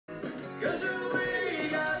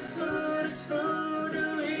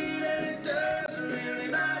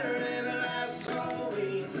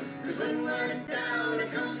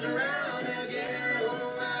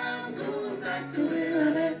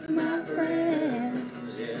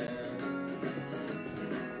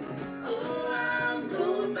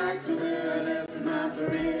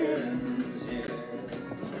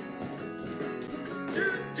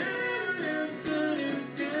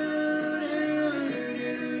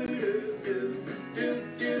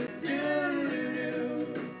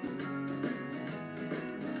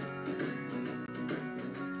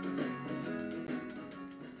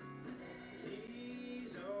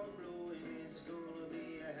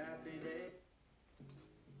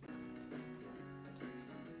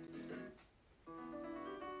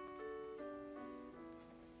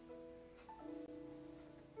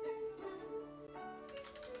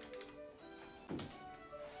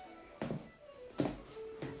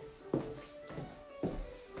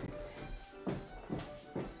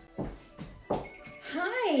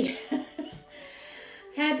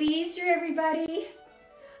everybody.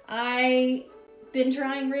 I've been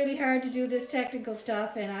trying really hard to do this technical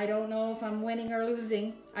stuff and I don't know if I'm winning or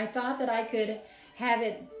losing. I thought that I could have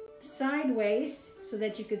it sideways so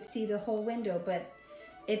that you could see the whole window, but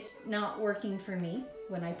it's not working for me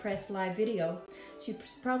when I press live video. You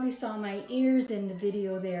probably saw my ears in the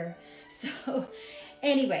video there. So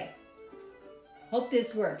anyway, hope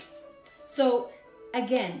this works. So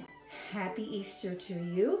again, happy Easter to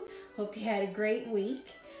you. Hope you had a great week.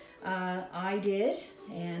 I did,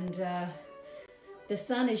 and the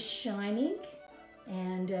sun is shining,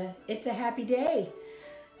 and it's a happy day.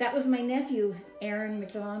 That was my nephew, Aaron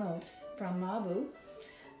McDonald from Mabu,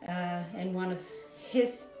 and one of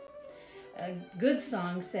his good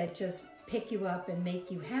songs that just pick you up and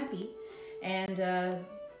make you happy. And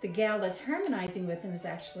the gal that's harmonizing with him is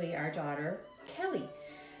actually our daughter, Kelly.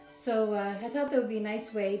 So I thought that would be a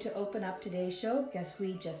nice way to open up today's show, because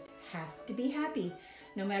we just have to be happy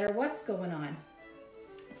no matter what's going on.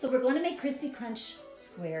 So we're going to make crispy crunch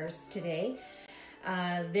squares today.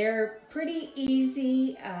 They're pretty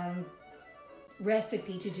easy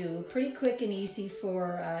recipe to do, pretty quick and easy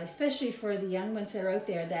for, especially for the young ones that are out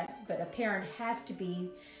there, but a parent has to be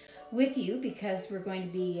with you because we're going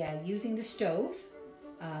to be using the stove,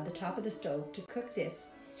 the top of the stove, to cook this.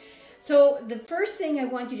 So the first thing I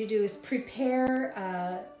want you to do is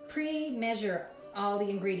prepare, pre-measure all the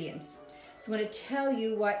ingredients. So I'm going to tell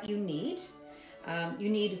you what you need. You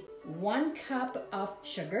need 1 cup of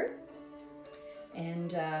sugar,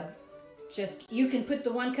 and you can put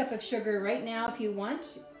the 1 cup of sugar right now if you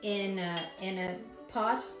want in a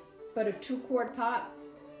pot, about a 2-quart pot.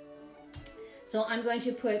 So I'm going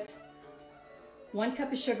to put 1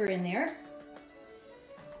 cup of sugar in there.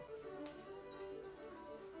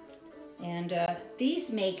 And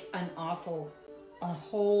these make a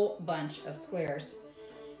whole bunch of squares.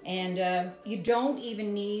 And you don't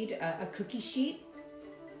even need a cookie sheet.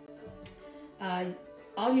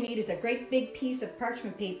 All you need is a great big piece of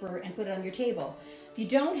parchment paper and put it on your table. If you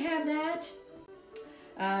don't have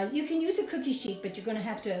that, you can use a cookie sheet, but you're going to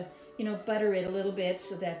have to, butter it a little bit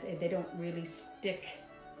so that they don't really stick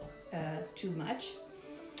too much.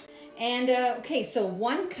 And okay, so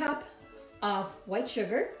 1 cup of white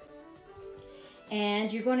sugar.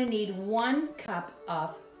 And you're going to need 1 cup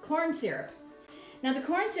of corn syrup. Now the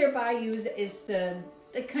corn syrup I use is the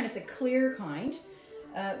kind of the clear kind,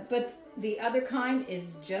 but the other kind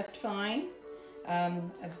is just fine.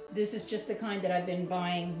 This is just the kind that I've been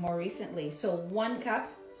buying more recently. So 1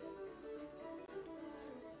 cup.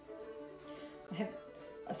 I have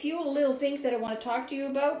a few little things that I want to talk to you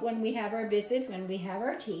about when we have our visit, when we have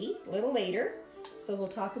our tea, a little later. So we'll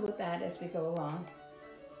talk about that as we go along.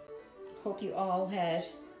 Hope you all had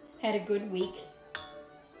a good week.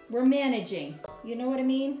 We're managing, you know what I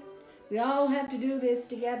mean? We all have to do this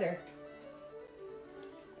together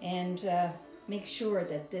and make sure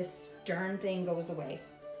that this darn thing goes away.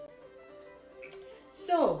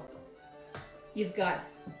 So you've got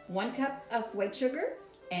 1 cup of white sugar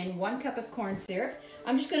and 1 cup of corn syrup.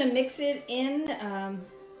 I'm just going to mix it in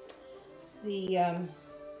the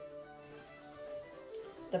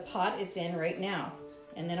pot it's in right now.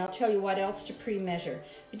 And then I'll tell you what else to pre-measure.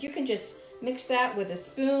 But you can just mix that with a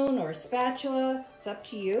spoon or a spatula. It's up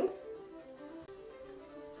to you.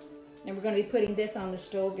 And we're going to be putting this on the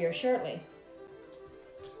stove here shortly.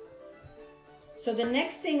 So the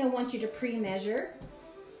next thing I want you to pre-measure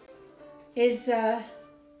is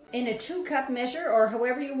in a 2-cup measure, or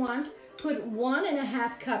however you want, put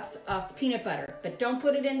 1.5 cups of peanut butter. But don't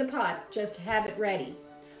put it in the pot, just have it ready.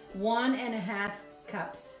 1.5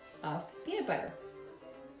 cups of peanut butter.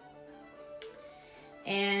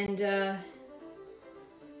 And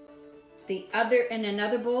in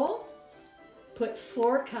another bowl, put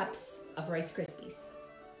 4 cups of Rice Krispies.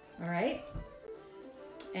 All right,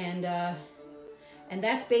 and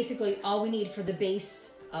that's basically all we need for the base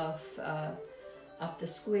of the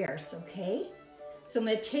squares. Okay, so I'm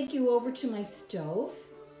going to take you over to my stove,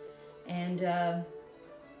 and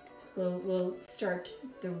we'll start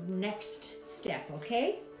the next step.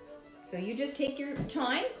 Okay. So you just take your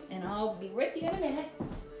time, and I'll be with you in a minute.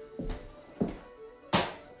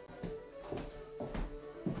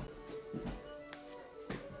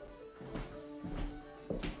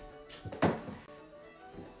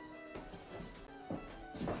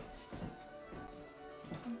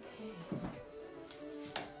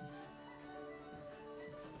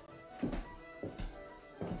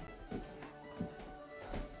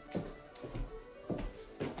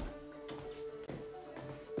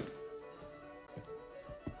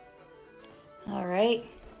 All right.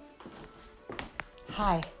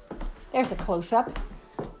 Hi. There's a close-up.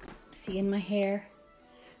 Seeing my hair.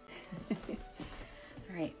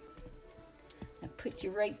 put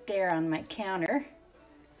you right there on my counter.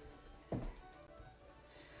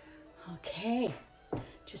 Okay,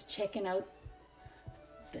 just checking out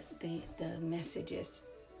the messages.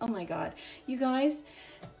 Oh my God, you guys,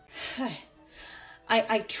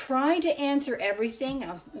 I try to answer everything.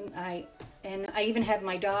 And I even have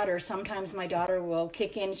my daughter. Sometimes my daughter will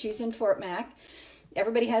kick in. She's in Fort Mac.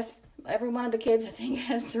 Every one of the kids, I think,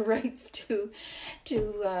 has the rights to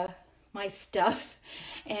my stuff,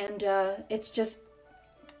 and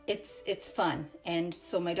it's fun. And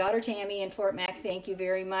so my daughter Tammy in Fort Mac, thank you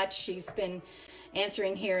very much. She's been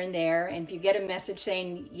answering here and there, and if you get a message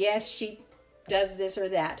saying yes, she does this or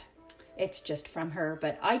that, it's just from her.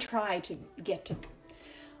 But I try to get to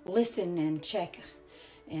listen and check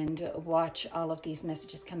and watch all of these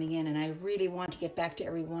messages coming in, and I really want to get back to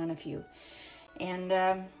every one of you.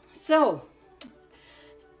 And so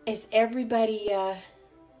is everybody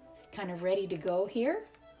kind of ready to go here?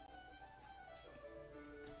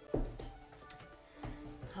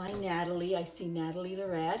 Hi, Natalie. I see Natalie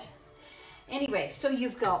Lorette. Anyway, so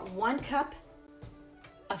you've got 1 cup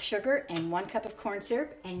of sugar and 1 cup of corn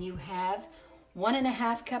syrup, and you have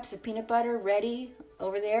 1.5 cups of peanut butter ready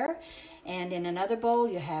over there. And in another bowl,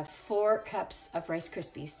 you have 4 cups of Rice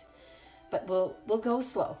Krispies. But we'll go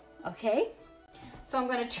slow, okay? So I'm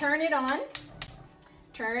going to turn it on.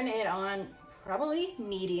 Turn it on probably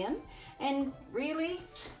medium. And really,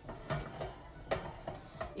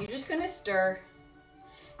 you're just going to stir.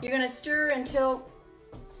 You're going to stir until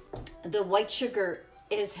the white sugar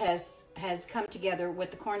has come together with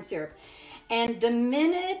the corn syrup. And the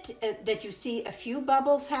minute that you see a few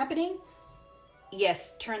bubbles happening,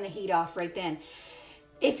 yes, turn the heat off right then.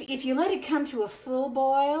 If you let it come to a full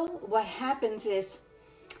boil, what happens is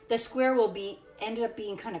the square will end up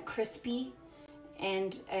being kind of crispy,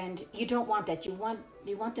 and you don't want that. You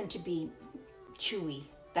want them to be chewy.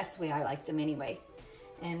 That's the way I like them anyway.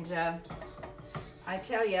 And I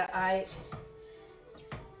tell you, I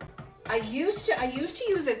used to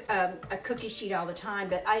use a cookie sheet all the time,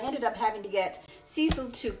 but I ended up having to get Cecil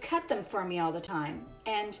to cut them for me all the time.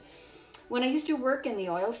 And when I used to work in the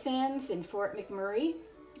oil sands in Fort McMurray,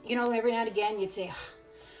 you know, every now and again you'd say, oh,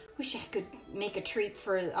 wish I could make a treat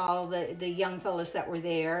for all the young fellas that were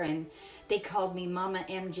there. And they called me Mama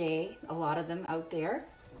MJ, a lot of them out there.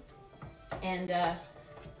 And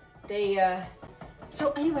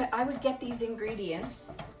so anyway, I would get these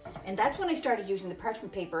ingredients, and that's when I started using the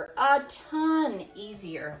parchment paper a ton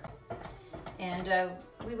easier. And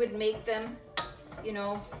we would make them, you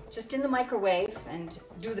know, just in the microwave and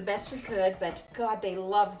do the best we could. But God, they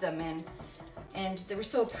loved them, and they were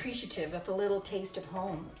so appreciative of a little taste of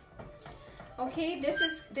home. Okay, this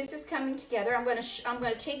is coming together. I'm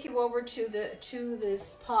gonna take you over to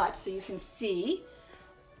this pot so you can see.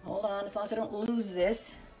 Hold on, as long as I don't lose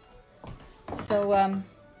this. So,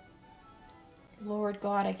 Lord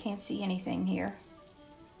God, I can't see anything here.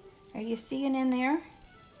 Are you seeing in there?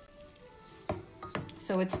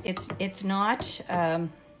 So it's not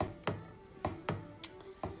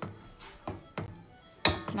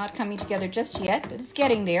coming together just yet, but it's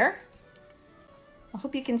getting there. I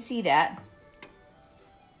hope you can see that.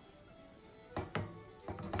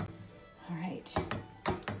 All right.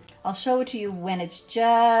 I'll show it to you when it's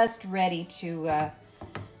just ready to,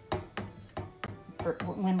 for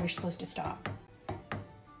when we're supposed to stop.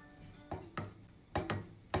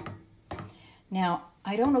 Now,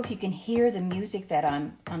 I don't know if you can hear the music that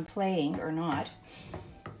I'm playing or not,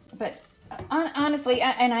 but honestly,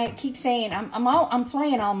 and I keep saying I'm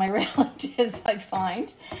playing all my relatives, I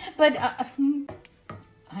find, but I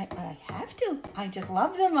have to. I just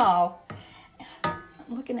love them all. I'm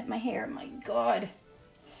looking at my hair. My God,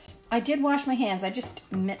 I did wash my hands. I just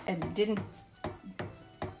didn't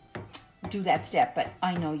do that step, but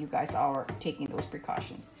I know you guys all are taking those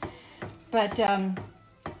precautions. But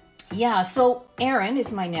yeah, so Aaron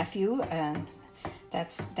is my nephew, and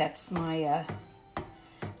that's my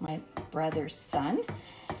my brother's son,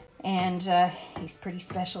 and he's pretty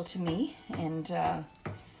special to me. And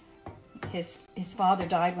his father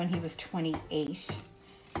died when he was 28.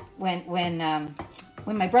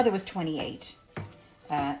 When my brother was 28,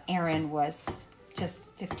 Aaron was just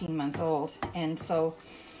 15 months old, and so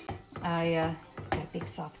I got a big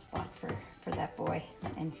soft spot for that boy,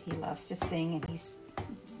 and he loves to sing, and he's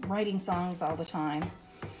writing songs all the time.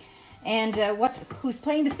 And who's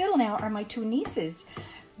playing the fiddle now are my 2 nieces,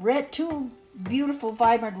 two beautiful,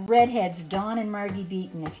 vibrant redheads, Dawn and Margie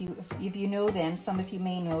Beaton. If you know them, some of you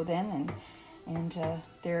may know them, and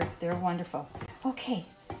they're wonderful. Okay,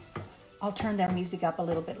 I'll turn their music up a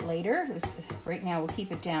little bit later. Right now we'll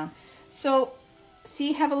keep it down. So,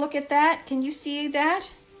 have a look at that. Can you see that?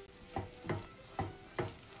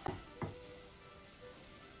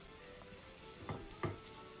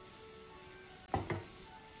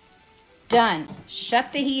 Done.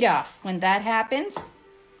 Shut the heat off. When that happens,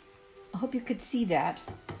 I hope you could see that.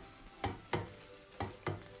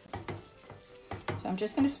 So I'm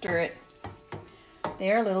just going to stir it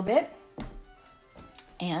there a little bit.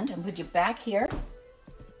 And I'll put you back here. All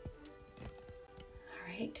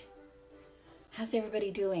right. How's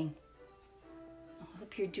everybody doing? I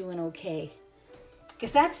hope you're doing okay.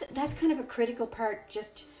 Because that's kind of a critical part.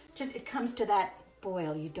 Just it comes to that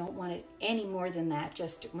boil. You don't want it any more than that.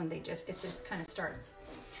 Just when it just kind of starts.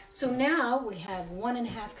 So now we have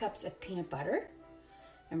 1.5 cups of peanut butter,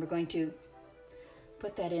 and we're going to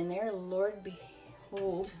put that in there. Lord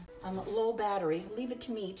behold, I'm a low battery. Leave it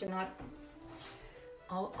to me to not.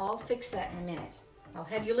 I'll fix that in a minute. I'll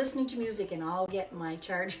have you listening to music, and I'll get my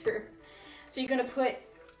charger. So you're going to put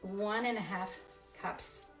 1.5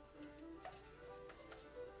 cups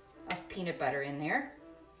of peanut butter in there.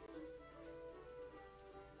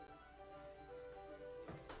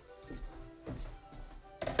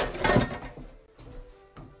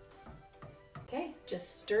 Okay,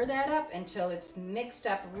 just stir that up until it's mixed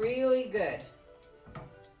up really good.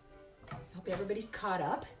 Hope everybody's caught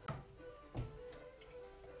up.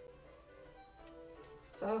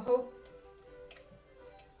 So I hope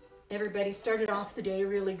everybody started off the day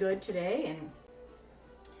really good today, and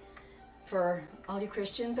for all you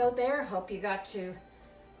Christians out there, hope you got to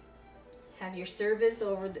have your service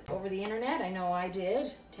over the internet. I know I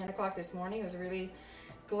did. 10 o'clock this morning. I was really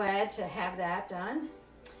glad to have that done.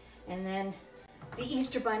 And then the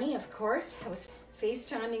Easter Bunny, of course. I was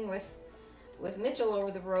FaceTiming with Mitchell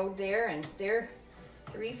over the road there, and their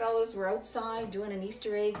 3 fellows were outside doing an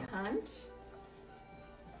Easter egg hunt.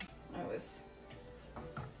 It was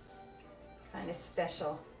kind of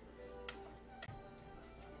special.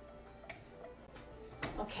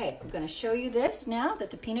 Okay, I'm going to show you this now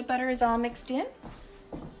that the peanut butter is all mixed in.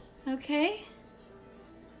 Okay,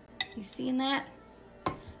 you seeing that?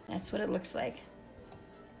 That's what it looks like.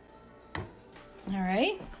 All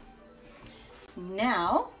right,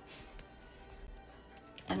 now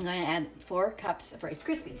I'm going to add 4 cups of Rice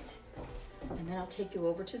Krispies, and then I'll take you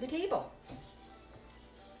over to the table.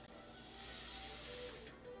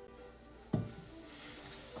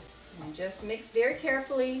 And just mix very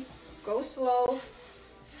carefully, go slow,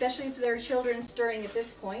 especially if there are children stirring at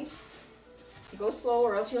this point. You go slow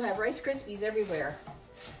or else you'll have Rice Krispies everywhere.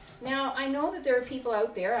 Now, I know that there are people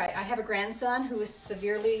out there, I have a grandson who is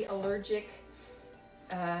severely allergic.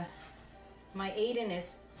 My Aiden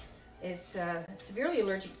is severely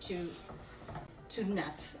allergic to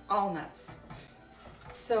nuts, all nuts.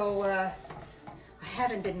 So I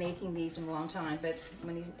haven't been making these in a long time, but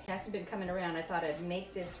when he hasn't been coming around, I thought I'd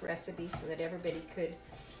make this recipe so that everybody could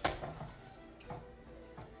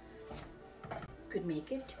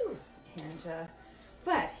make it too. And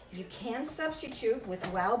but you can substitute with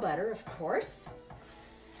wow butter, of course.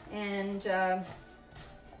 And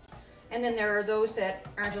then there are those that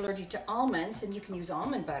aren't allergic to almonds, and you can use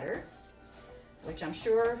almond butter, which I'm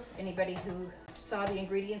sure anybody who saw the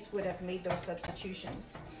ingredients would have made those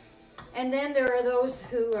substitutions. And then there are those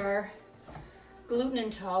who are gluten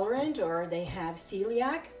intolerant or they have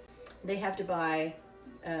celiac. They have to buy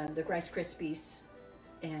the Rice Krispies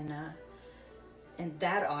in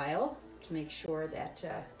that aisle to make sure that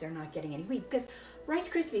they're not getting any wheat. Because Rice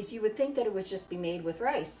Krispies, you would think that it would just be made with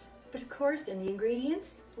rice. But of course, in the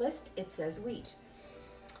ingredients list, it says wheat.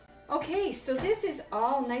 Okay, so this is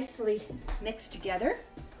all nicely mixed together.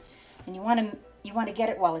 And you want to get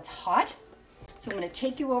it while it's hot. So I'm going to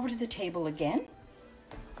take you over to the table again.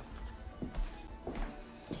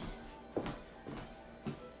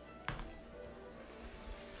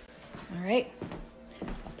 All right,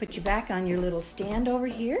 I'll put you back on your little stand over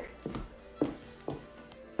here.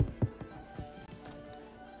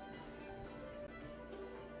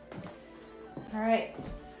 All right.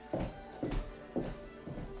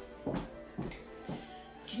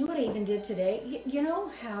 Do you know what I even did today? You know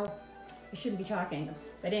how, I shouldn't be talking,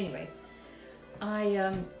 but anyway.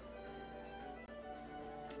 I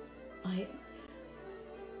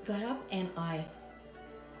got up and I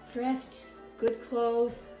dressed, good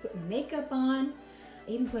clothes, put makeup on,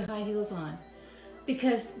 I even put high heels on.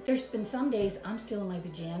 Because there's been some days I'm still in my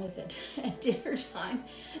pajamas at dinner time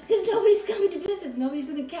because nobody's coming to visit, nobody's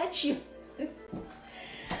going to catch you.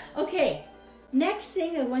 Okay, next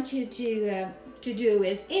thing I want you to do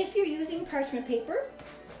is, if you're using parchment paper,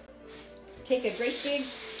 take a great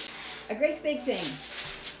big thing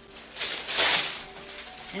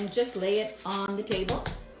and just lay it on the table,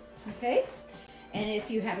 okay? And if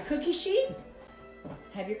you have a cookie sheet,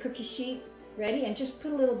 have your cookie sheet ready and just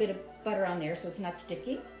put a little bit of butter on there so it's not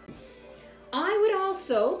sticky. I would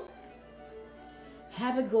also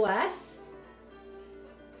have a glass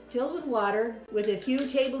filled with water with a few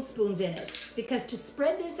tablespoons in it. Because to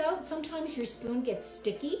spread this out, sometimes your spoon gets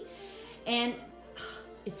sticky and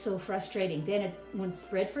it's so frustrating. Then it won't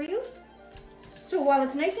spread for you. So while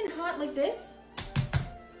it's nice and hot like this,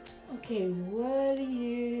 okay, what do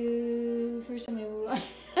you, first time I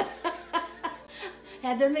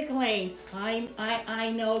Heather McLean.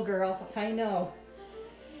 I know, girl, I know.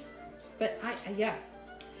 But yeah,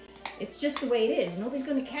 it's just the way it is. Nobody's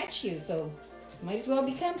gonna catch you, so might as well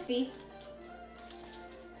be comfy.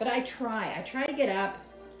 But I try to get up,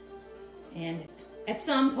 and at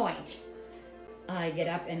some point, I get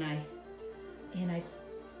up and I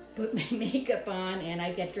put my makeup on and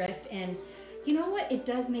I get dressed, and you know what? It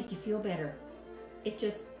does make you feel better. It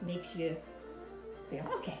just makes you feel,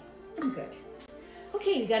 okay, I'm good.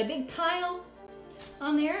 Okay, you got a big pile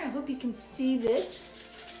on there. I hope you can see this.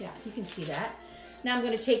 Yeah, you can see that. Now I'm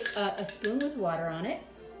going to take a spoon with water on it.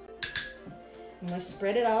 I'm going to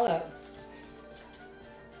spread it all out.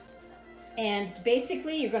 And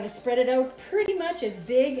basically, you're going to spread it out pretty much as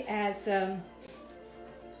big as a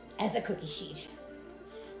cookie sheet.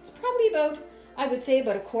 It's probably about, I would say,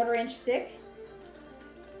 about a 1/4 inch thick.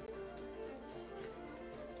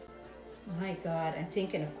 My God, I'm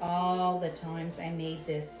thinking of all the times I made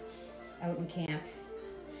this out in camp.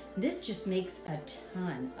 This just makes a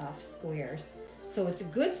ton of squares. So it's a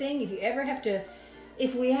good thing if you ever have to,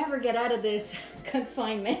 if we ever get out of this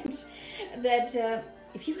confinement, that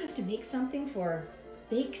if you have to make something for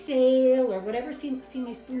bake sale or whatever, see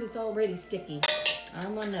my spoon is already sticky. I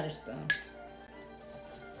want another spoon.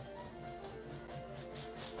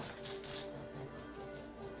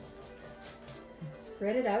 And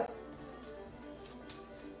spread it out.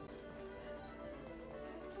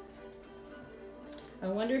 I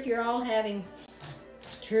wonder if you're all having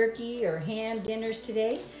turkey or ham dinners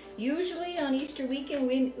today. Usually on Easter weekend,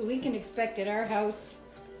 we can expect at our house,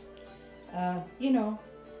 you know,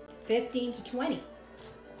 15 to 20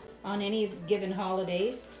 on any given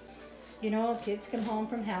holidays. You know, kids come home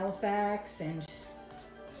from Halifax and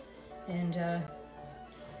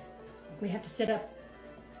we have to set up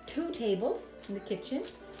 2 tables in the kitchen,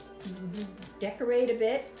 decorate a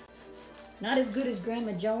bit. Not as good as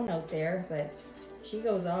Grandma Joan out there, but she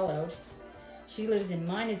goes all out. She lives in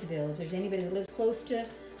Minesville. If there's anybody that lives close to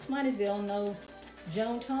Minesville and knows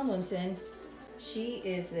Joan Tomlinson, she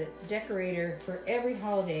is the decorator for every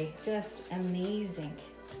holiday. Just amazing.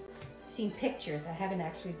 I've seen pictures. I haven't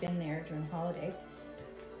actually been there during holiday.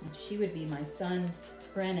 And she would be my son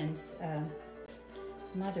Brennan's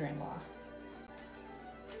mother-in-law.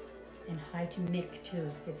 And hi to Mick too,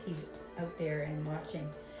 if he's out there and watching.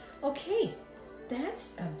 Okay,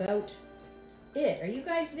 that's about it. Are you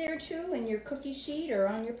guys there too in your cookie sheet or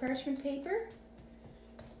on your parchment paper?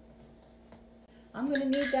 I'm going to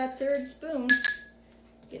need that 3rd spoon.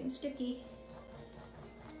 Getting sticky.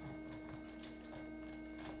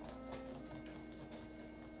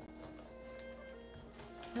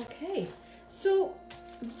 Okay, so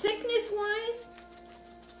thickness wise,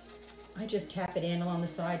 I just tap it in along the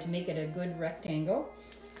side to make it a good rectangle.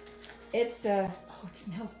 It's oh, it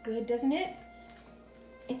smells good, doesn't it?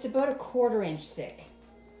 It's about a 1/4 inch thick.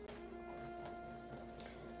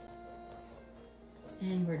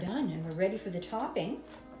 And we're done, and we're ready for the topping.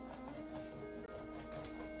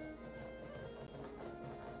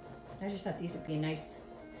 I just thought these would be a nice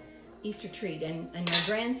Easter treat. And my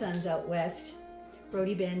grandsons out west,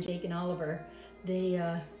 Brody, Ben, Jake, and Oliver, they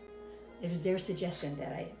it was their suggestion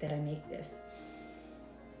that I make this.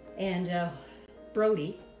 And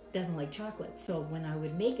Brody doesn't like chocolate, so when I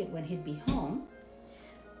would make it when he'd be home,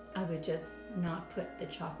 I would just not put the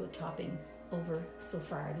chocolate topping over so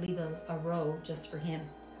far. I'd leave a row just for him.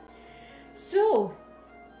 So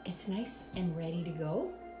it's nice and ready to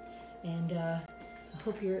go. And I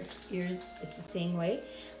hope yours is the same way.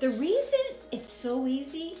 The reason it's so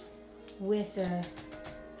easy with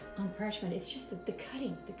on parchment, it's just that the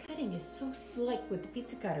cutting is so slick with the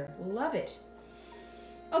pizza cutter. Love it.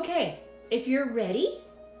 Okay, if you're ready,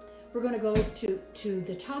 we're going to go to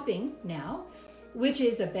the topping now, which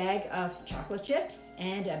is a bag of chocolate chips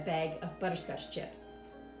and a bag of butterscotch chips.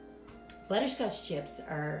 Butterscotch chips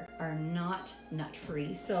are not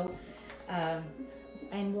nut-free, so,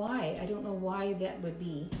 and why? I don't know why that would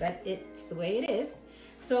be, but it's the way it is.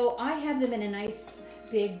 So I have them in a nice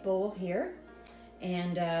big bowl here,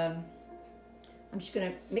 and I'm just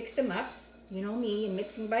gonna mix them up. You know me, and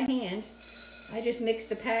mixing by hand. I just mix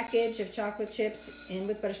the package of chocolate chips in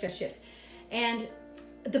with butterscotch chips. And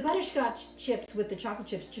the butterscotch chips with the chocolate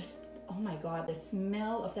chips, just, oh my God, the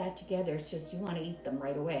smell of that together, it's just, you want to eat them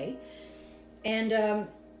right away. And,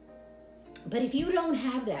 but if you don't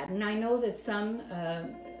have that, and I know that some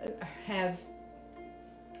have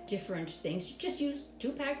different things. Just use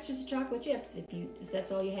 2 packages of chocolate chips if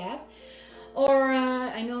that's all you have. Or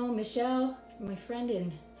I know Michelle, my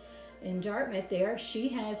friend in Dartmouth there, she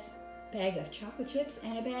has a bag of chocolate chips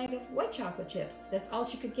and a bag of white chocolate chips. That's all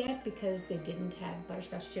she could get because they didn't have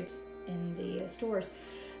butterscotch chips in the stores.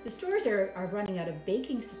 The stores are running out of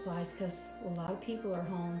baking supplies because a lot of people are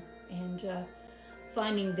home and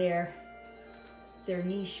finding their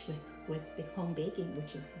niche with the home baking,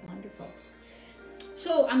 which is wonderful.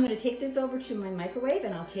 So I'm going to take this over to my microwave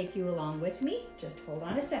and I'll take you along with me. Just hold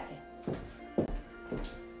on a second.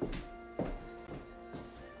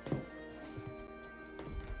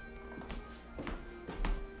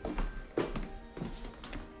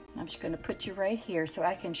 I'm just going to put you right here so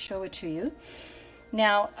I can show it to you.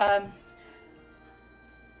 Now,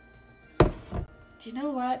 do you know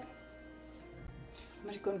what? I'm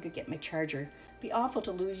just going to get my charger. It'd be awful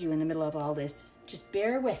to lose you in the middle of all this. Just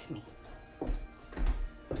bear with me.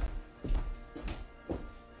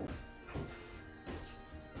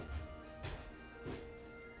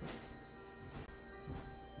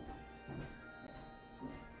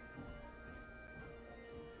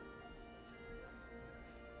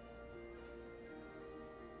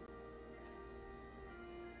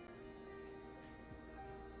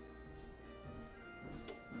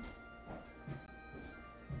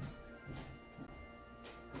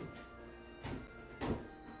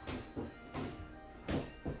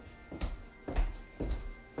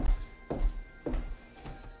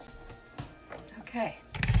 Okay.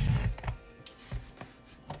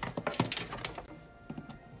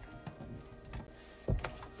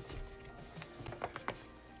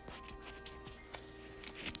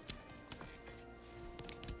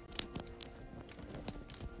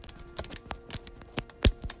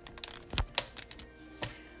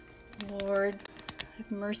 Lord,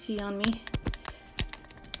 have mercy on me.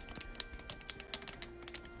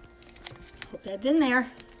 Hope that's in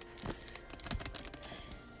there.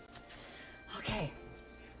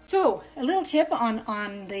 So, a little tip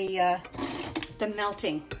on the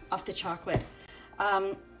melting of the chocolate.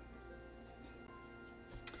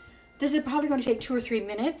 This is probably going to take 2 or 3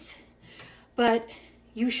 minutes, but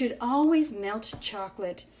you should always melt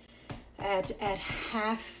chocolate at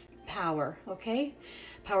half power, okay?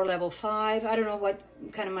 Power level 5. I don't know what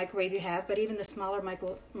kind of microwave you have, but even the smaller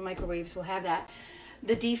microwaves will have that.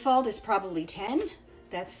 The default is probably 10.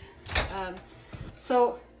 That's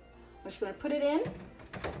so I'm just going to put it in.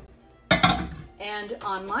 And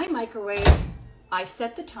on my microwave, I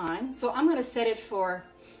set the time. So I'm going to set it for,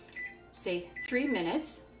 say, 3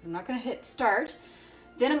 minutes. I'm not going to hit start.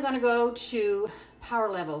 Then I'm going to go to power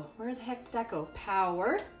level. Where the heck did that go?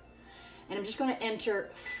 Power. And I'm just going to enter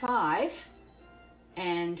 5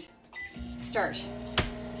 and start.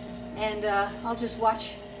 And I'll just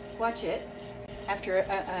watch it. After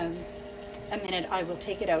a minute, I will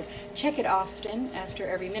take it out. Check it often after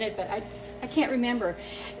every minute, but I can't remember.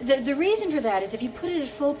 The reason for that is if you put it at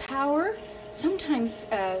full power, sometimes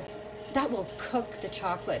that will cook the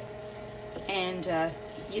chocolate, and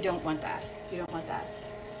you don't want that. You don't want that,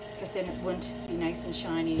 because then it wouldn't be nice and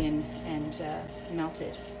shiny and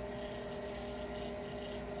melted.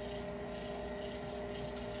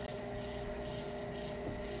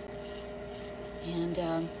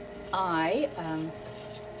 And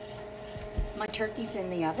my turkey's in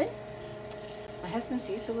the oven. My husband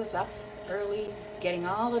Cecil was up early getting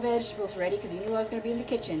all the vegetables ready because he knew I was going to be in the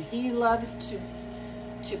kitchen. He loves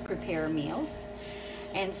to prepare meals,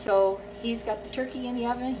 and so he's got the turkey in the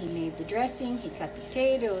oven. He made the dressing, he cut the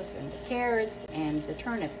potatoes and the carrots and the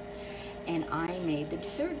turnip, and I made the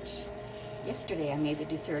dessert. Yesterday I made the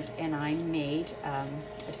dessert, and I made a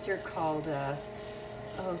dessert called oh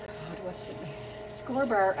god, what's the Score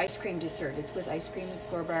Bar ice cream dessert. It's with ice cream and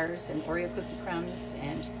Score Bars and Oreo cookie crumbs,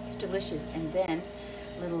 and it's delicious. And then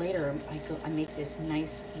a little later, I make this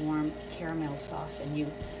nice warm caramel sauce, and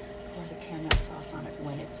you pour the caramel sauce on it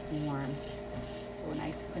when it's warm. So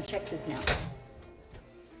nice. And check this now.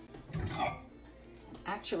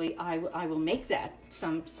 Actually, I will make that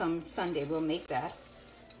some Sunday. We'll make that.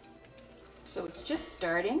 So it's just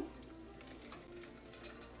starting.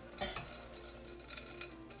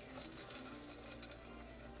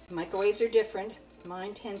 Microwaves are different.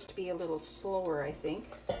 Mine tends to be a little slower, I think.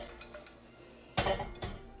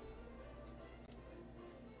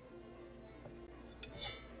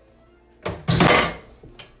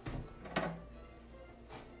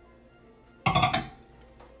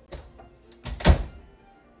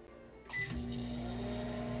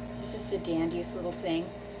 This is the dandiest little thing.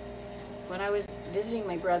 When I was visiting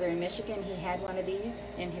my brother in Michigan, he had one of these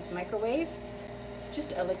in his microwave. It's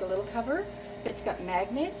just like a little cover. It's got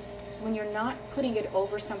magnets. When you're not putting it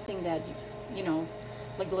over something that, you know,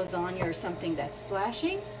 like lasagna or something that's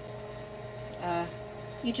splashing,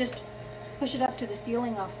 you just push it up to the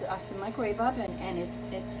ceiling off the microwave oven, and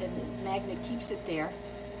the magnet keeps it there.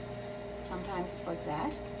 Sometimes like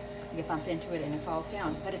that, you bump into it and it falls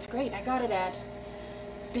down. But it's great. I got it at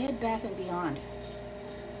Bed Bath & Beyond.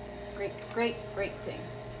 Great, great, great thing.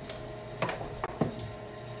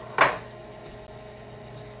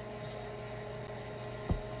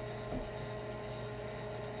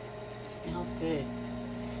 It smells good.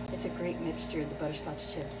 It's a great mixture, the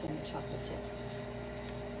butterscotch chips and the chocolate chips.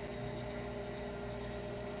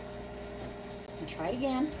 And try it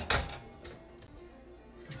again.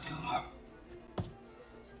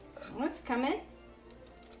 Oh, it's coming.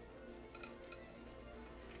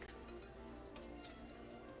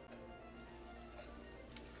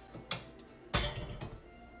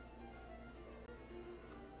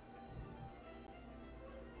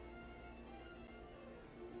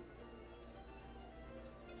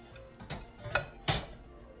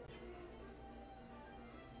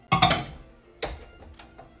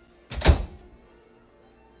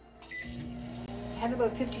 I have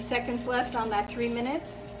about 50 seconds left on that 3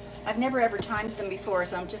 minutes. I've never ever timed them before,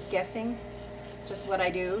 so I'm just guessing. Just what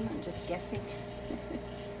I do, I'm just guessing.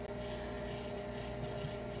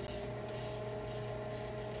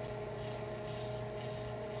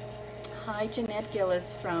 Hi, Jeanette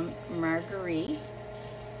Gillis from Marguerite.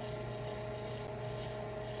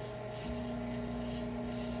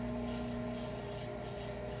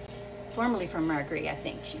 Formerly from Marguerite, I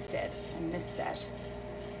think she said. I missed that.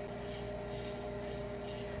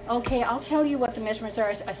 Okay, I'll tell you what the measurements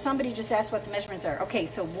are. Somebody just asked what the measurements are. Okay,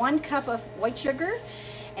 so 1 cup of white sugar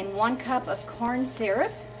and 1 cup of corn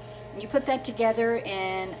syrup. You put that together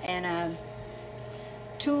in a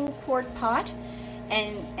 2-quart pot,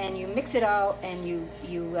 and you mix it all, and you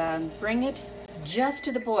bring it just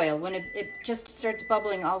to the boil. When it just starts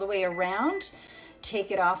bubbling all the way around,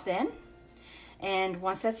 take it off then. And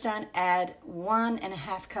once that's done, add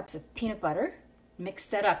 1.5 cups of peanut butter. Mix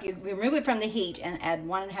that up. You remove it from the heat and add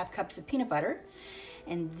 1.5 cups of peanut butter.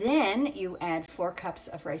 And then you add 4 cups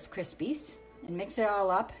of Rice Krispies and mix it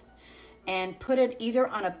all up and put it either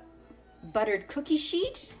on a buttered cookie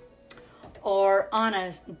sheet or on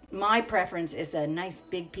my preference is a nice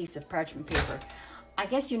big piece of parchment paper. I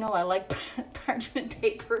guess you know I like parchment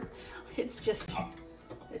paper. It's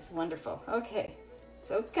wonderful. Okay,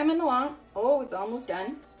 so it's coming along. Oh, it's almost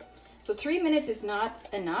done. So 3 minutes is not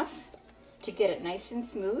enough to get it nice and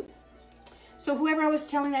smooth. So whoever I was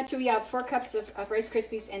telling that to, yeah, 4 cups of Rice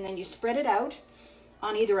Krispies, and then you spread it out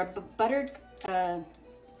on either a buttered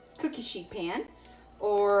cookie sheet pan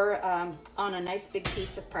or on a nice big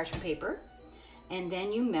piece of parchment paper. And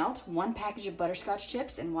then you melt 1 package of butterscotch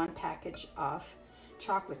chips and 1 package of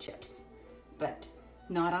chocolate chips, but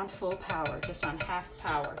not on full power, just on half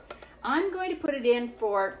power. I'm going to put it in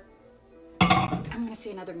for, I'm going to say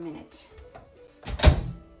another minute.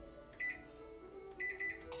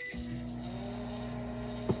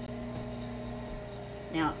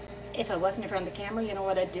 Now, if I wasn't in front of the camera, you know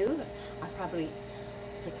what I'd do? I'd probably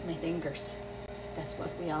lick my fingers. That's what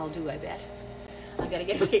we all do, I bet. I gotta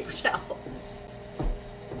get a paper towel.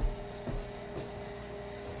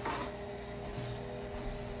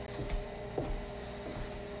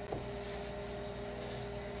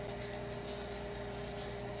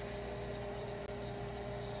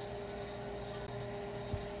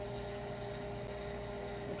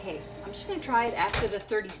 Okay, I'm just gonna try it after the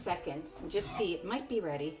 30 seconds and just see, it might be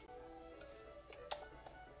ready.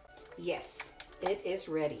 Yes, it is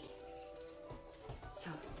ready. So,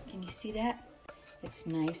 can you see that? It's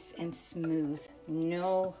nice and smooth,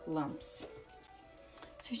 no lumps.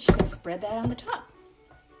 So you're just gonna spread that on the top.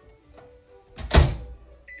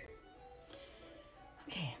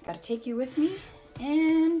 Okay, I've gotta take you with me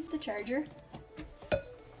and the charger.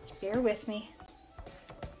 Bear with me.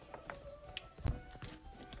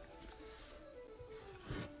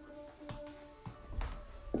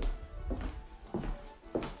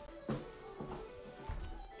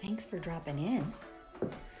 Thanks for dropping in.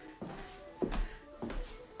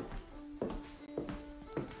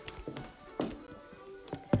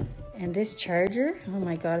 And this charger, oh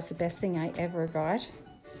my God, it's the best thing I ever got.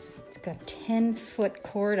 It's got 10-foot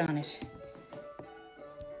cord on it.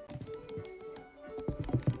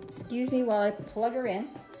 Excuse me while I plug her in.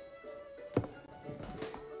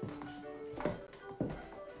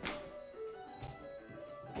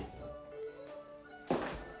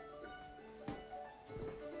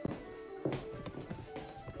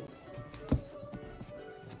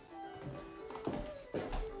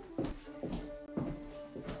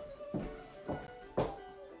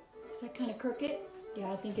 work it?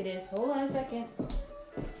 Yeah, I think it is. Hold on a second.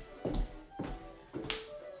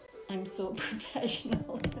 I'm so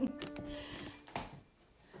professional.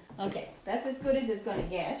 Okay, that's as good as it's gonna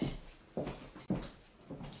get. All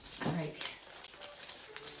right.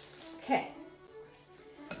 Okay.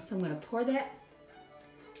 So I'm gonna pour that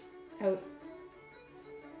out.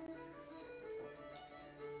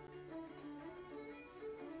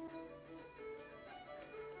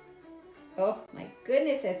 Oh my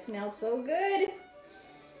goodness, that smells so good.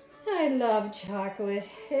 I love chocolate.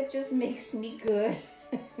 It just makes me good.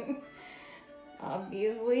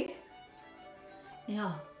 Obviously.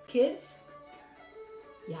 Now, kids,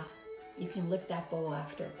 yeah, you can lick that bowl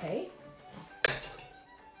after, okay?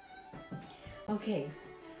 Okay,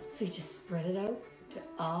 so you just spread it out to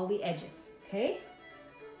all the edges, okay?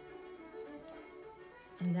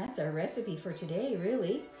 And that's our recipe for today,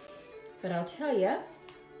 really. But I'll tell you,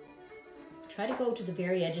 try to go to the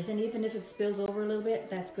very edges, and even if it spills over a little bit,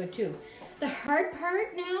 that's good too. The hard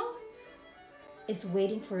part now is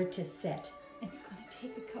waiting for it to set. It's gonna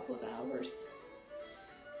take a couple of hours.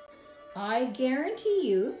 I guarantee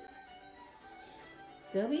you,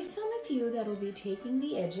 there'll be some of you that'll be taking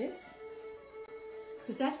the edges,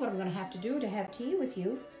 because that's what I'm gonna have to do to have tea with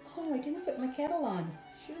you. Oh, I didn't put my kettle on,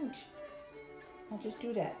 shoot. I'll just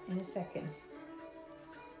do that in a second.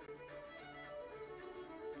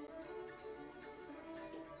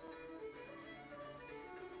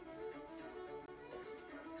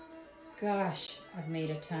 Gosh, I've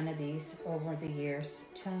made a ton of these over the years.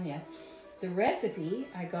 I'm telling you, the recipe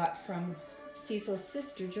I got from Cecil's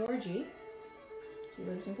sister, Georgie. She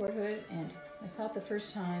lives in Port Hood, and I thought the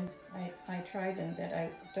first time I tried them that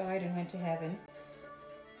I died and went to heaven.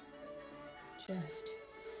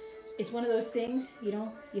 It's one of those things, you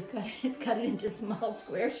know, you cut it into small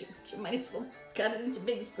squares. You might as well cut it into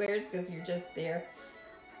big squares because you're just there.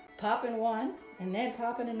 Popping one and then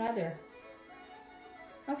popping another.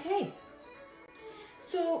 Okay.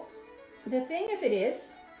 So the thing of it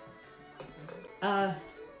is, now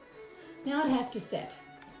it has to set.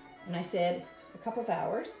 And I said a couple of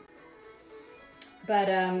hours. But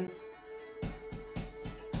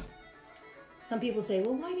some people say,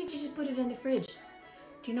 well, why did you just put it in the fridge?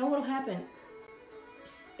 Do you know what'll happen?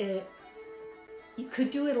 You could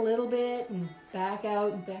do it a little bit and back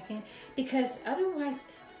out and back in, because otherwise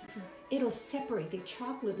it'll separate. The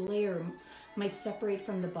chocolate layer might separate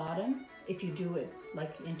from the bottom if you do it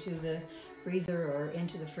like into the freezer or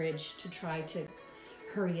into the fridge to try to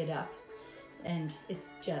hurry it up, and it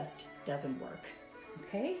just doesn't work.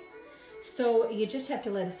 Okay, so you just have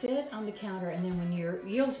to let it sit on the counter, and then when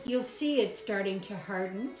you'll see it starting to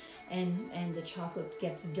harden and the chocolate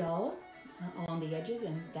gets dull along the edges,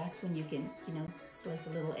 and that's when you can, you know, slice a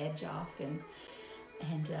little edge off and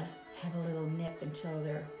have a little nip until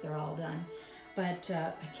they're all done. But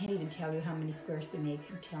I can't even tell you how many squares they make.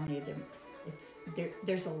 I'm telling you,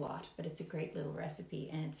 there's a lot, but it's a great little recipe,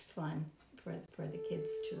 and it's fun for the kids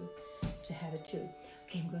to have it too.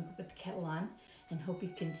 Okay, I'm going to put the kettle on and hope you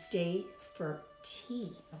can stay for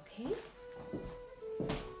tea, okay?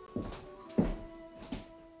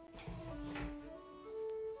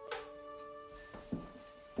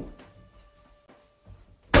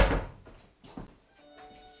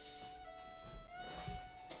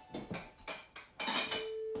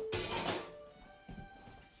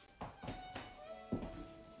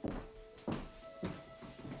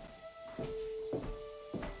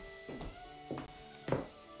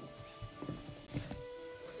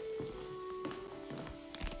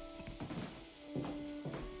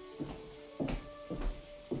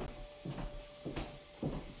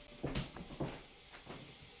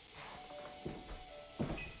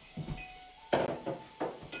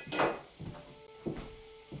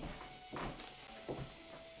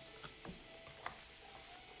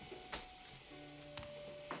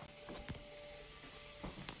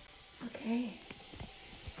 Okay.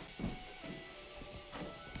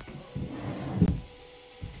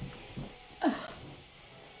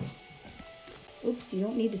 Oops, you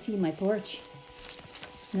don't need to see my porch.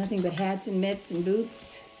 Nothing but hats and mitts and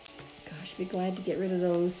boots. Gosh, be glad to get rid of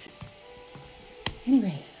those.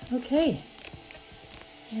 Anyway, okay.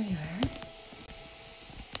 Here you are.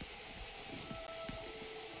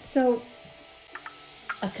 So,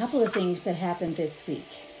 a couple of things that happened this week.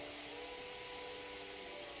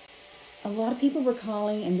 A lot of people were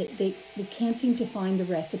calling, and they can't seem to find the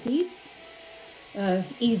recipes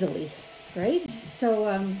easily, right? So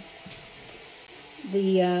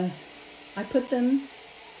I put them,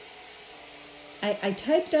 I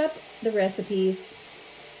typed up the recipes,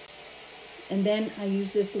 and then I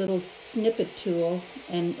use this little snippet tool,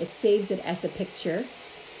 and it saves it as a picture.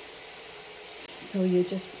 So you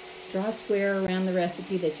just draw a square around the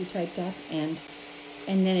recipe that you typed up, and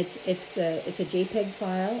then it's a JPEG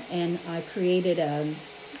file, and I created a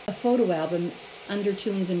photo album under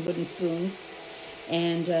Tunes and Wooden Spoons,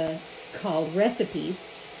 and called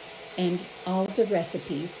Recipes, and all of the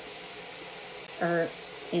recipes are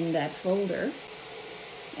in that folder.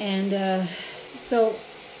 And so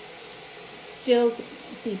still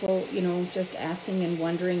people, you know, just asking and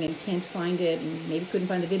wondering and can't find it, and maybe couldn't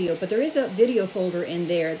find the video, but there is a video folder in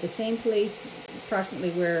there, the same place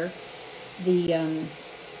approximately where the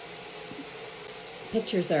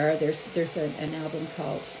pictures are. There's an album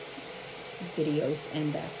called Videos,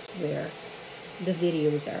 and that's where the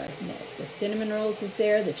videos are. The cinnamon rolls is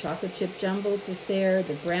there, the chocolate chip jumbles is there,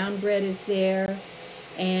 the brown bread is there,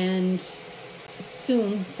 and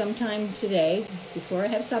soon, sometime today, before I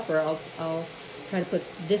have supper, I'll try to put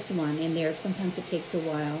this one in there. Sometimes it takes a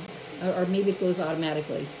while, or maybe it goes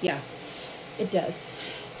automatically. Yeah, it does.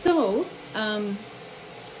 So,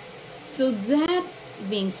 so that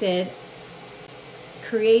being said,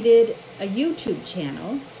 created a YouTube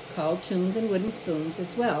channel called Tunes and Wooden Spoons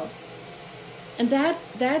as well. And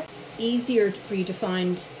that's easier for you to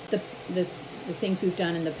find the things we've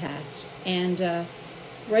done in the past. And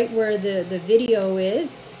right where the video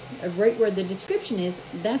is, right where the description is,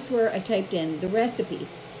 that's where I typed in the recipe.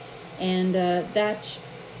 And that's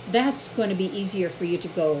going to be easier for you to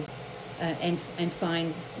go and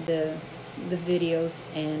find the videos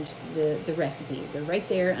and the recipe. They're right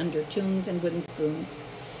there under Tunes and Wooden Spoons.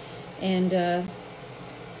 And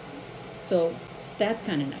so that's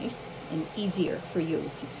kind of nice and easier for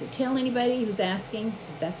you. So tell anybody who's asking,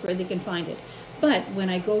 that's where they can find it. But when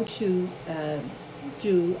I go to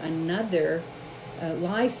do another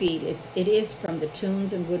live feed, it is from the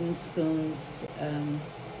Tunes and Wooden Spoons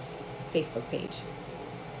Facebook page.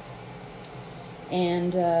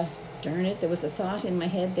 And darn it, there was a thought in my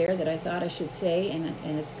head there that I thought I should say,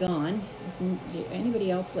 and it's gone. Isn't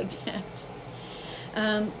anybody else like that?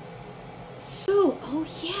 So, oh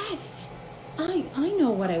yes, I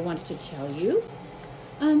know what I wanted to tell you.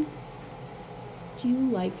 Do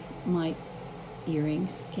you like my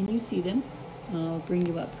earrings? Can you see them? I'll bring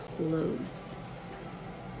you up close.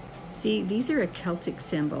 See, these are a Celtic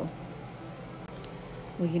symbol.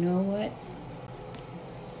 Well, you know what?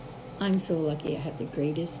 I'm so lucky I have the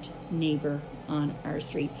greatest neighbor on our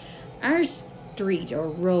street. Our street, or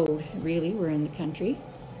road, really, we're in the country.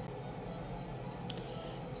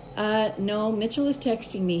 No, Mitchell is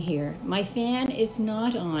texting me here. My fan is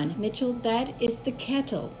not on. Mitchell, that is the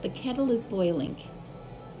kettle. The kettle is boiling.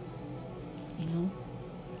 You know,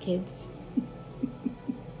 kids.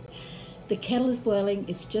 The kettle is boiling.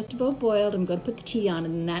 It's just about boiled. I'm going to put the tea on,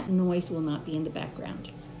 and that noise will not be in the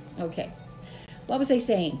background. Okay. What was I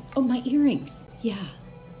saying? Oh, my earrings. Yeah.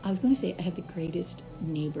 I was going to say I have the greatest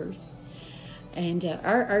neighbors. And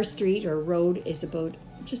our street or road is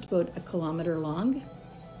just about a kilometer long.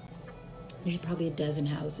 There's probably a dozen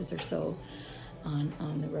houses or so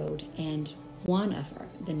on the road. And one of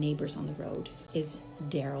the neighbors on the road is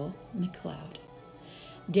Daryl McLeod.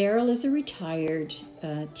 Daryl is a retired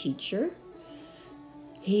teacher.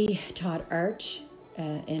 He taught art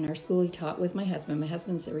in our school. He taught with my husband. My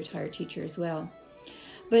husband's a retired teacher as well.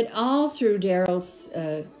 But all through Daryl's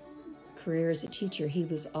career as a teacher, he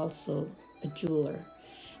was also a jeweler.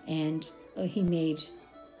 And he made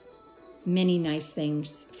many nice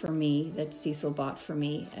things for me that Cecil bought for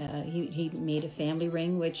me. He made a family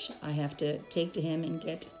ring, which I have to take to him and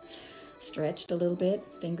get stretched a little bit.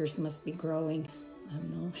 Fingers must be growing. I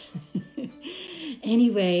don't know.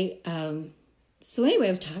 Anyway, so anyway,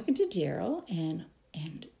 I was talking to Daryl, and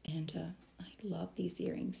I love these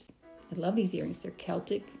earrings. I love these earrings. They're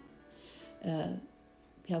Celtic knot.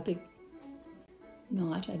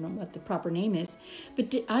 I don't know what the proper name is,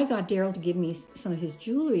 but I got Daryl to give me some of his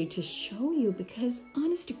jewelry to show you, because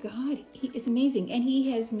honest to God, he is amazing. And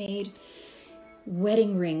he has made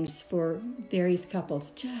wedding rings for various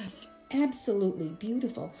couples, just absolutely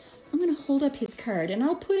beautiful. I'm going to hold up his card, and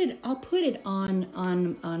I'll put it on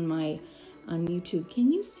YouTube.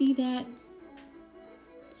 Can you see that?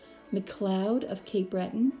 McLeod of Cape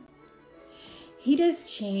Breton. He does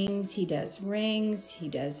chains, he does rings, he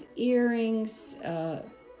does earrings,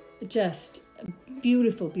 just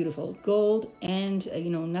beautiful, beautiful gold, and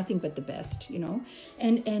nothing but the best,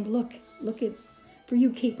 And look at, for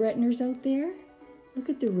you Cape Bretoners out there, look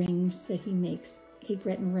at the rings that he makes. Cape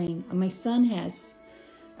Breton ring. Our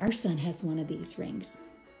son has one of these rings,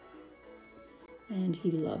 and he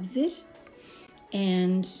loves it.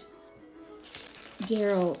 And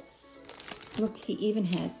Daryl, look, he even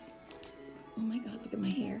has, oh my God, look at my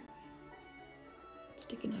hair. It's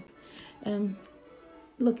sticking up.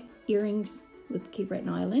 look, earrings with Cape Breton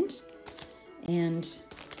Island and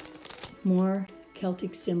more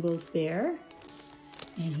Celtic symbols there.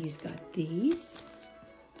 And he's got these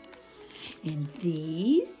and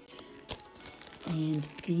these and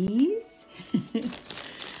these.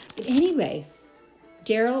 But anyway,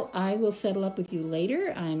 Daryl, I will settle up with you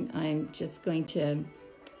later. I'm just going to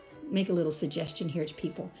make a little suggestion here to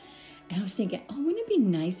people. And I was thinking, oh, wouldn't it be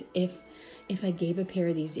nice if I gave a pair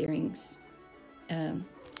of these earrings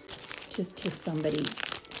to somebody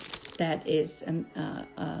that is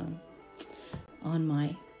on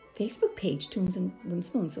my Facebook page, Tunes and Wooden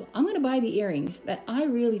Spoons. So I'm going to buy the earrings, but I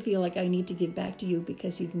really feel like I need to give back to you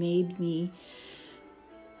because you've made me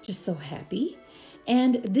just so happy.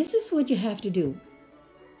 And this is what you have to do.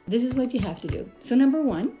 This is what you have to do. So number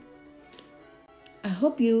one, I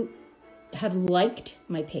hope you have liked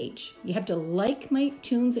my page. You have to like my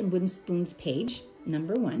Tunes and Wooden Spoons page,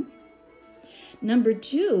 number one. Number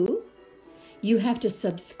two, you have to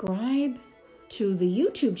subscribe to the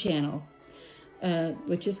YouTube channel,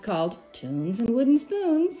 which is called Tunes and Wooden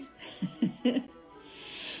Spoons.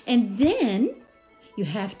 And then you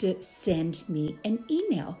have to send me an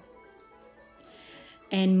email.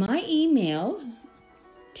 And my email,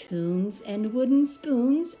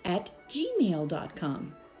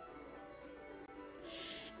 tunesandwoodenspoons@gmail.com.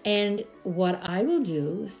 And what I will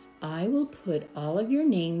do is I will put all of your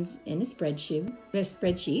names in a spreadsheet,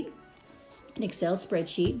 an Excel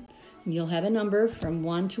spreadsheet. And you'll have a number from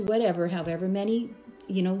 1 to whatever, however many,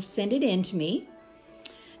 send it in to me.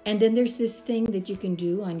 And then there's this thing that you can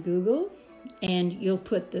do on Google, and you'll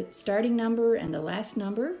put the starting number and the last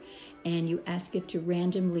number, and you ask it to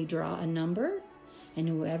randomly draw a number, and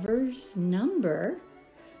whoever's number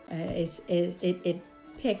it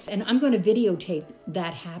picks, and I'm going to videotape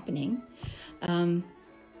that happening.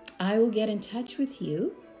 I will get in touch with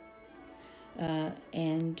you,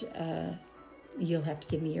 and you'll have to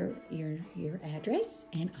give me your address,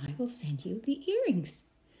 and I will send you the earrings.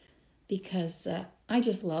 Because I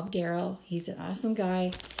just love Daryl. He's an awesome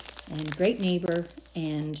guy and great neighbor,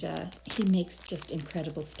 and he makes just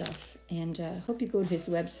incredible stuff. And hope you go to his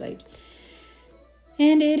website.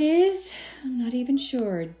 And it is, I'm not even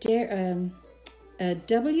sure,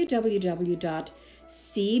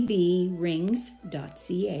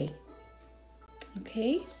 www.cbrings.ca.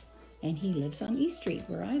 Okay? And he lives on East Street,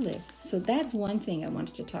 where I live. So that's one thing I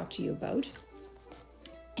wanted to talk to you about.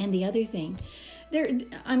 And the other thing,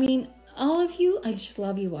 all of you, I just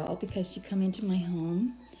love you all because you come into my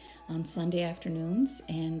home on Sunday afternoons,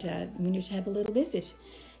 and we need to have a little visit.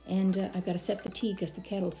 And I've got to set the tea because the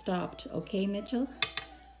kettle stopped. Okay, Mitchell?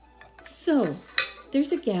 So,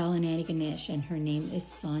 there's a gal in Antigonish, and her name is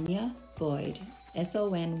Sonya Boyd.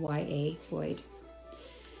 Sonya Boyd.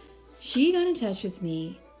 She got in touch with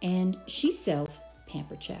me, and she sells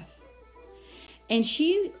Pampered Chef. And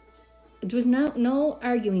there was no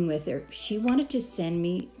arguing with her. She wanted to send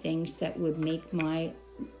me things that would make my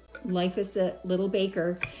life as a little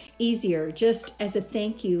baker easier, just as a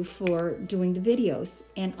thank you for doing the videos.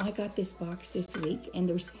 And I got this box this week, and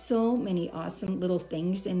there's so many awesome little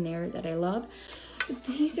things in there that I love. But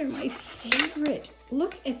these are my favorite.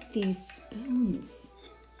 Look at these spoons.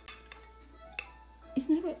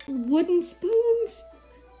 Isn't that what? Wooden spoons?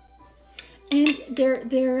 And they're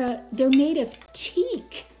made of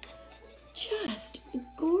teak. Just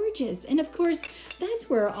gorgeous. And of course,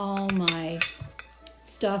 that's where all my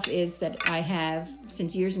stuff is that I have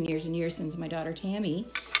since years and years and years, since my daughter Tammy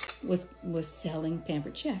was selling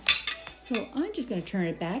Pampered Chef. So I'm just going to turn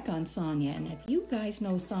it back on Sonya. And if you guys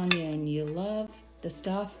know Sonya and you love the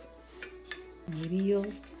stuff, maybe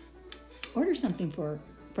you'll order something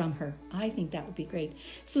from her. I think that would be great.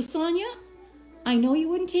 So Sonya, I know you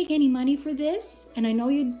wouldn't take any money for this, and I know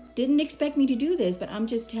you didn't expect me to do this, but I'm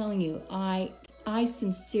just telling you, I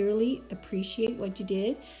sincerely appreciate what you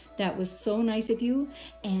did. That was so nice of you,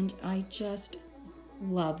 and I just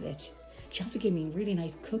love it. She also gave me a really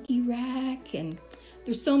nice cookie rack, and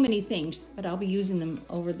there's so many things, but I'll be using them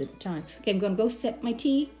over the time. Okay, I'm going to go set my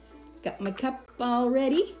tea. Got my cup all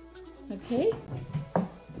ready. Okay.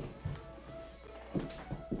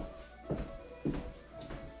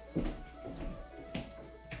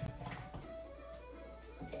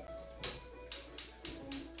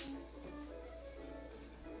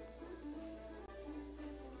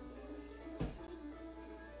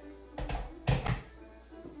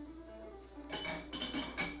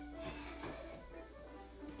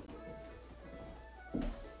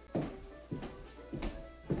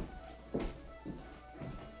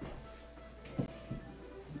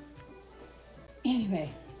 Anyway,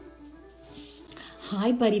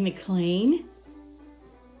 hi, Buddy McLean.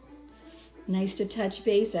 Nice to touch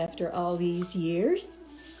base after all these years.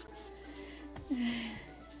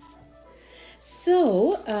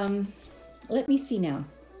 So, let me see now.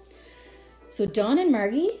 So Don and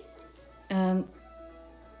Margie,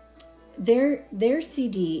 their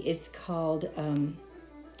CD is called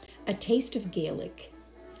A Taste of Gaelic.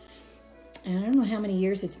 And I don't know how many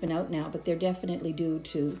years it's been out now, but they're definitely due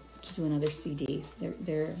to do another CD.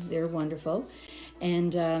 They're wonderful.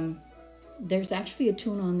 And there's actually a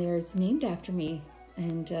tune on there that's named after me.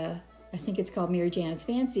 And I think it's called Mary Janet's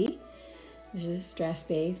Fancy. There's a Strass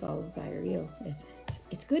Bay followed by a reel.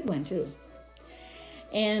 It's a good one too.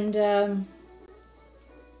 And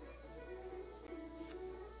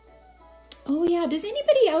oh yeah, does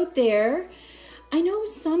anybody out there, I know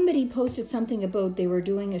somebody posted something about they were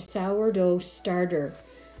doing a sourdough starter.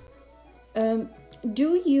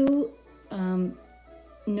 Do you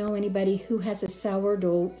know anybody who has a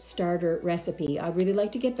sourdough starter recipe? I'd really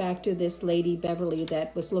like to get back to this lady, Beverly,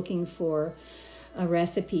 that was looking for a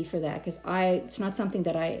recipe for that, because it's not something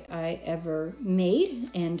that I ever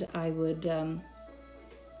made, and I would,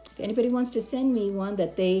 if anybody wants to send me one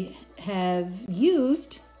that they have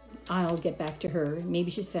used, I'll get back to her.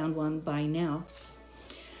 Maybe she's found one by now.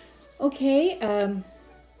 Okay,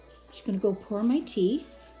 just gonna go pour my tea.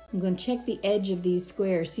 I'm going to check the edge of these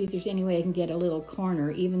squares, see if there's any way I can get a little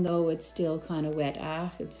corner, even though it's still kind of wet.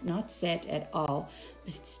 It's not set at all,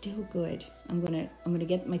 but it's still good. I'm gonna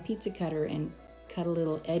get my pizza cutter and cut a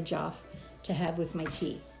little edge off to have with my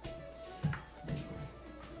tea.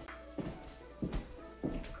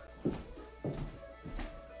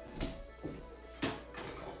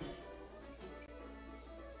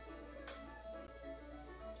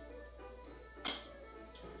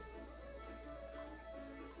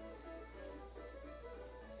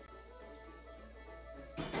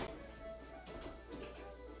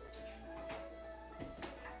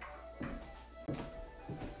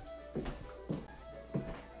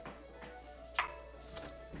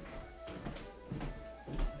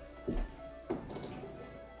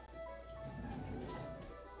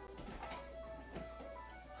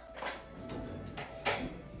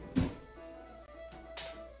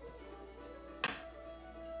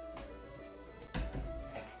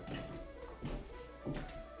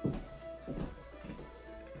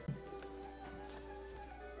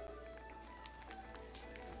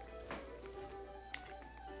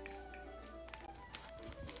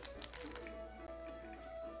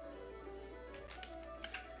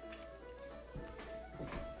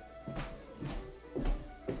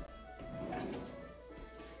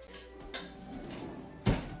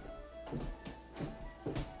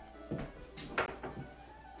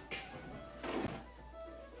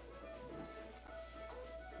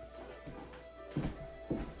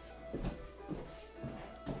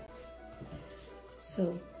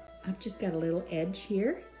 So I've just got a little edge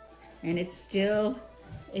here, and it's still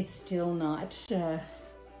not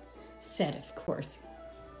set, of course.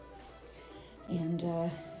 And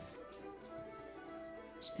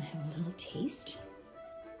just gonna have a little taste.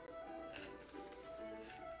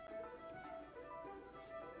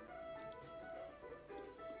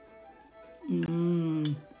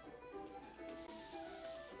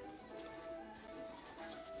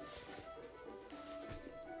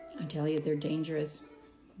 I tell you, they're dangerous.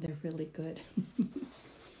 They're really good.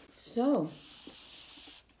 So,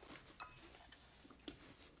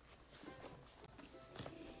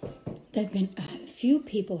 there've been a few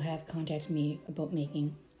people have contacted me about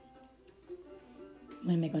making,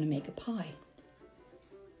 when am I going to make a pie?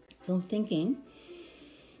 So I'm thinking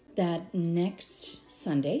that next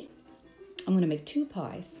Sunday, I'm going to make 2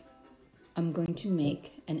 pies. I'm going to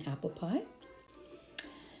make an apple pie,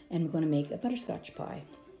 and I'm going to make a butterscotch pie.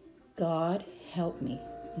 God help me,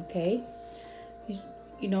 okay?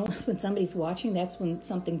 You know, when somebody's watching, that's when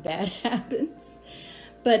something bad happens.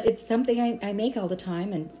 But it's something I make all the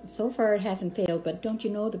time, and so far it hasn't failed. But don't you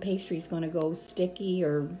know the pastry's going to go sticky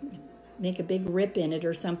or make a big rip in it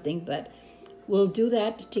or something. But we'll do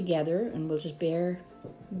that together, and we'll just bear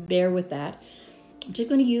with that. I'm just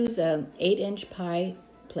going to use an 8-inch pie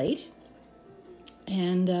plate.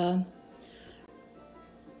 And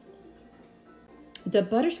the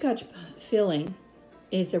butterscotch filling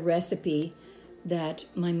is a recipe that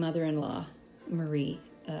my mother-in-law, Marie,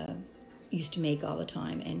 used to make all the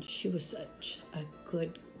time. And she was such a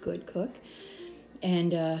good cook.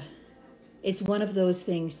 And it's one of those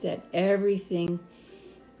things that everything,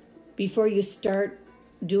 before you start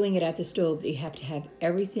doing it at the stove, you have to have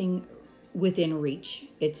everything within reach.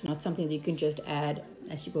 It's not something that you can just add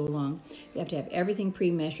as you go along. You have to have everything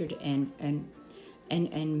pre-measured and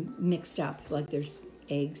mixed up. Like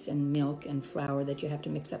eggs and milk and flour that you have to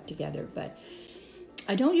mix up together. But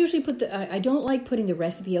I don't usually I don't like putting the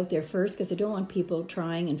recipe out there first because I don't want people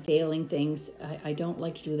trying and failing things. I don't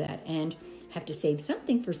like to do that and have to save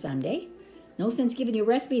something for Sunday. No sense giving you a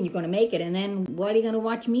recipe and you're going to make it, and then what are you going to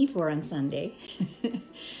watch me for on Sunday?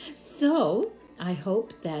 So I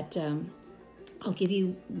hope that I'll give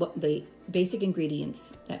you the basic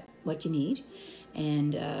ingredients, what you need,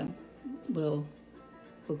 and we'll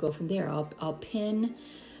go from there. I'll pin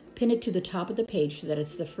it to the top of the page so that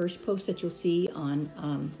it's the first post that you'll see on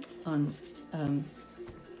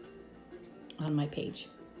my page.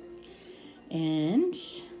 And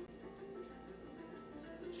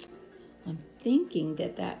I'm thinking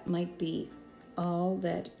that might be all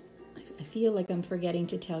that. I feel like I'm forgetting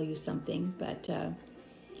to tell you something, but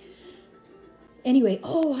anyway,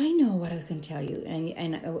 oh, I know what I was going to tell you,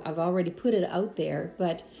 and I've already put it out there,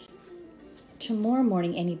 but tomorrow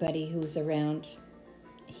morning, anybody who's around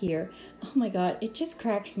here, oh my God, it just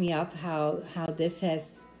cracks me up how this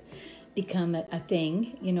has become a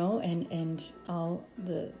thing, you know, and all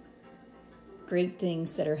the great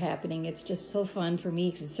things that are happening. It's just so fun for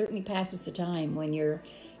me because it certainly passes the time when you're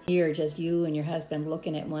here, just you and your husband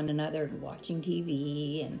looking at one another and watching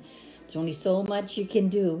TV, and there's only so much you can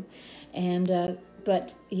do. And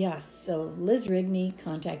but yes, so Liz Rigney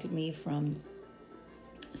contacted me from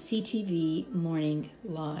CTV Morning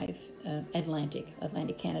Live, Atlantic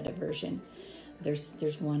Canada version.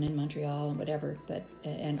 There's one in Montreal and whatever, but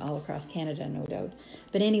and all across Canada, no doubt.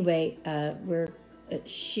 But anyway,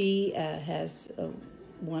 she has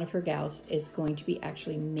one of her gals is going to be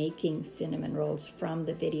actually making cinnamon rolls from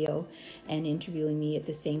the video and interviewing me at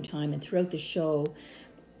the same time. And throughout the show,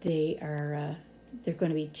 they're going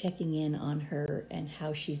to be checking in on her and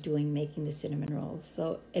how she's doing making the cinnamon rolls.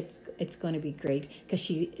 So it's going to be great because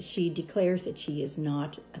she declares that she is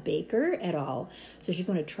not a baker at all. So she's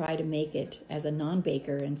going to try to make it as a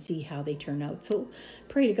non-baker and see how they turn out. So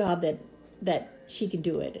pray to God that she can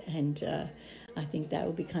do it. And I think that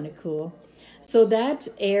will be kind of cool. So that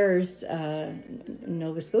airs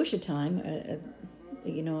Nova Scotia time,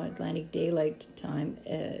 Atlantic Daylight Time.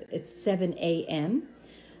 It's 7 a.m.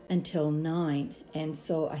 until 9, and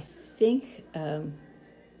so I think I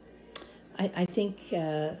think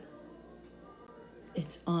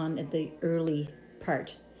it's on at the early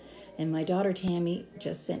part. And my daughter Tammy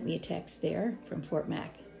just sent me a text there from Fort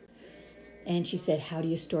Mac, and she said, "How do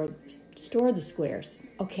you store the squares?"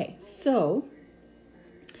 Okay, so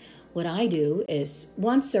what I do is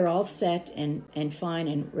once they're all set and fine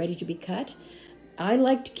and ready to be cut, I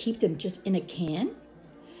like to keep them just in a can,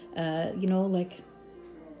 like.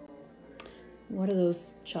 What are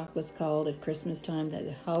those chocolates called at Christmas time?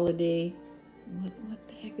 The holiday, what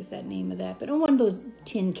the heck is that name of that? But one of those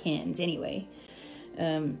tin cans anyway.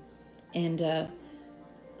 I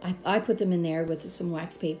put them in there with some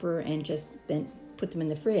wax paper and just put them in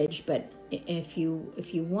the fridge. But if you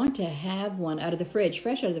want to have one out of the fridge,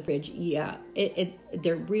 fresh out of the fridge, yeah,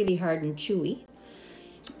 they're really hard and chewy.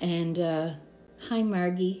 And hi,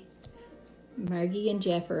 Margie. Margie and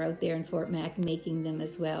Jeff are out there in Fort Mac making them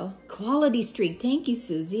as well. Quality Street, thank you,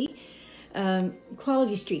 Susie.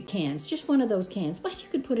 Quality Street cans, just one of those cans, but you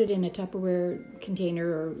could put it in a Tupperware container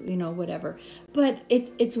or whatever. But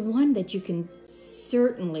it's one that you can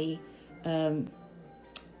certainly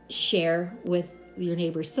share with your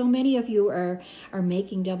neighbors. So many of you are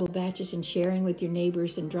making double batches and sharing with your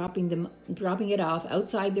neighbors and dropping it off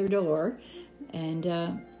outside their door,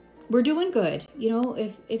 and we're doing good.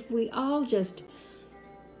 If we all just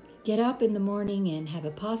get up in the morning and have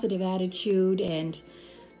a positive attitude and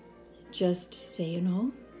just say,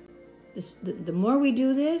 the more we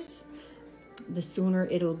do this, the sooner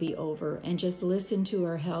it'll be over. And just listen to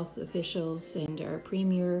our health officials and our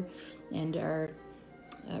premier and our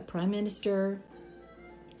prime minister,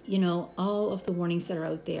 all of the warnings that are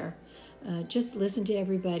out there. Just listen to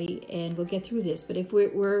everybody and we'll get through this. But if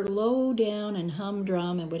we're low down and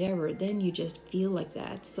humdrum and whatever, then you just feel like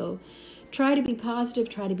that. So try to be positive,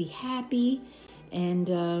 try to be happy, and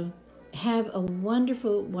have a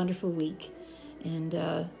wonderful, wonderful week. And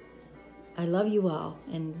I love you all,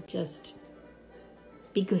 and just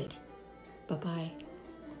be good. Bye-bye.